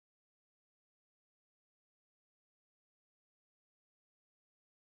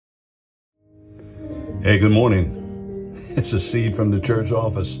Hey, good morning. It's a Seed from the church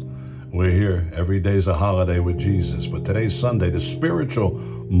office. We're here. Every day's a holiday with Jesus, but today's Sunday, the spiritual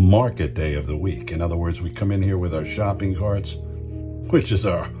market day of the week. In other words, we come in here with our shopping carts, which is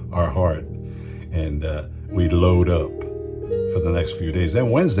our heart, and we load up for the next few days.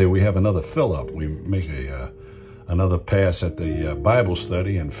 Then Wednesday, we have another fill up. We make another pass at the Bible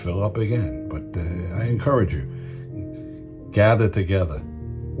study and fill up again. But I encourage you, gather together,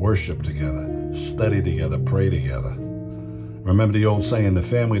 worship together, study together, pray together. Remember the old saying, the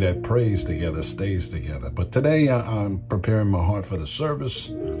family that prays together stays together. But today I'm preparing my heart for the service.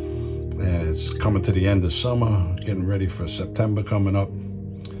 And it's coming to the end of summer, getting ready for September coming up.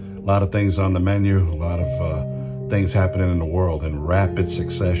 A lot of things on the menu, a lot of things happening in the world in rapid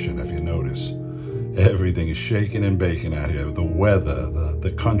succession, if you notice. Everything is shaking and baking out here. The weather,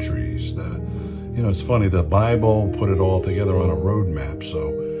 the countries, it's funny, the Bible put it all together on a roadmap.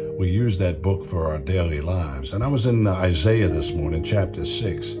 So we use that book for our daily lives. And I was in Isaiah this morning, chapter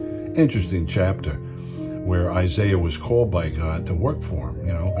 6. Interesting chapter where Isaiah was called by God to work for him.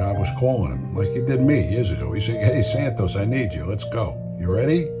 God was calling him like he did me years ago. He said, hey, Santos, I need you. Let's go. You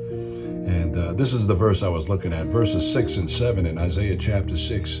ready? And this is the verse I was looking at, verses 6 and 7 in Isaiah chapter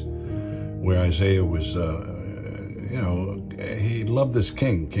 6, where Isaiah was, he loved this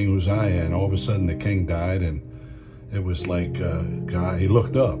king, King Uzziah, and all of a sudden the king died, and it was like God, he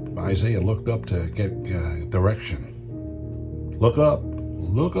looked up. Isaiah looked up to get direction. Look up,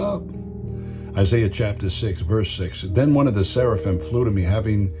 look up. Isaiah chapter 6, verse 6. Then one of the seraphim flew to me,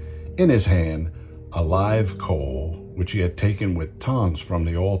 having in his hand a live coal, which he had taken with tongs from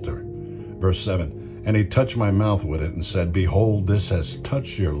the altar. Verse 7. And he touched my mouth with it and said, behold, this has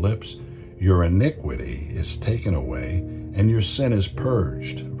touched your lips. Your iniquity is taken away, and your sin is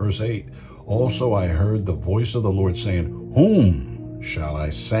purged. Verse 8. Also I heard the voice of the Lord saying, whom shall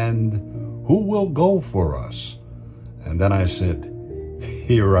I send? Who will go for us? And then I said,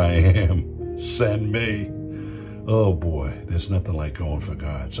 here I am, send me. Oh boy, there's nothing like going for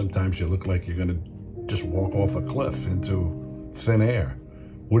God. Sometimes you look like you're going to just walk off a cliff into thin air.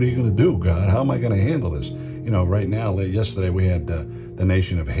 What are you going to do, God? How am I going to handle this? Right now, yesterday we had the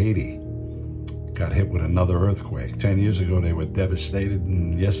nation of Haiti got hit with another earthquake. 10 years ago, they were devastated,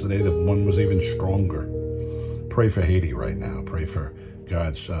 and yesterday the one was even stronger. Pray for Haiti right now. Pray for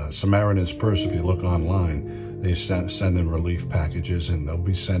God's Samaritan's Purse. If you look online, they sending relief packages, and they'll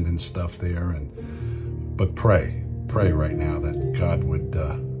be sending stuff there. But pray right now that God would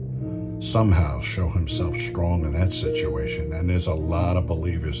somehow show himself strong in that situation. And there's a lot of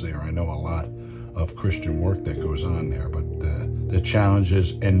believers there. I know a lot of Christian work that goes on there, but the challenge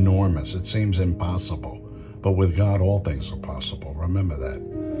is enormous. It seems impossible, but with God, all things are possible. Remember that.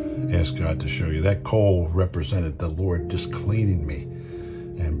 Ask God to show you. That coal represented the Lord just cleaning me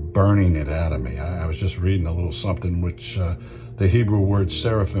and burning it out of me. I was just reading a little something which the Hebrew word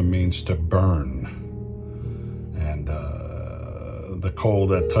seraphim means to burn. And the coal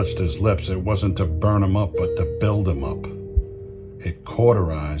that touched his lips, it wasn't to burn him up, but to build him up. It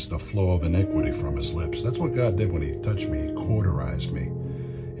cauterized the flow of iniquity from his lips. That's what God did when he touched me. He cauterized me.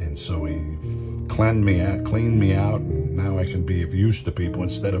 And so he cleaned me out, and now I can be of use to people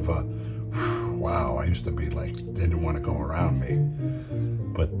instead of wow, I used to be like, they didn't want to go around me.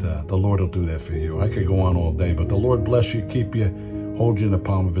 But the Lord will do that for you. I could go on all day, but the Lord bless you, keep you, hold you in the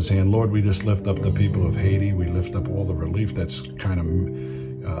palm of his hand. Lord, we just lift up the people of Haiti. We lift up all the relief that's kind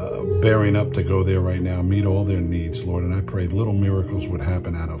of bearing up to go there right now. Meet all their needs, Lord. And I pray little miracles would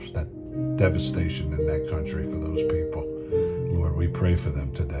happen out of that devastation in that country for those people. Lord, we pray for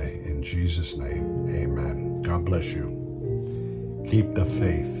them today. In Jesus' name, amen. God bless you. Keep the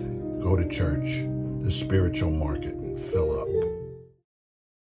faith. Go to church, the spiritual market, and fill up.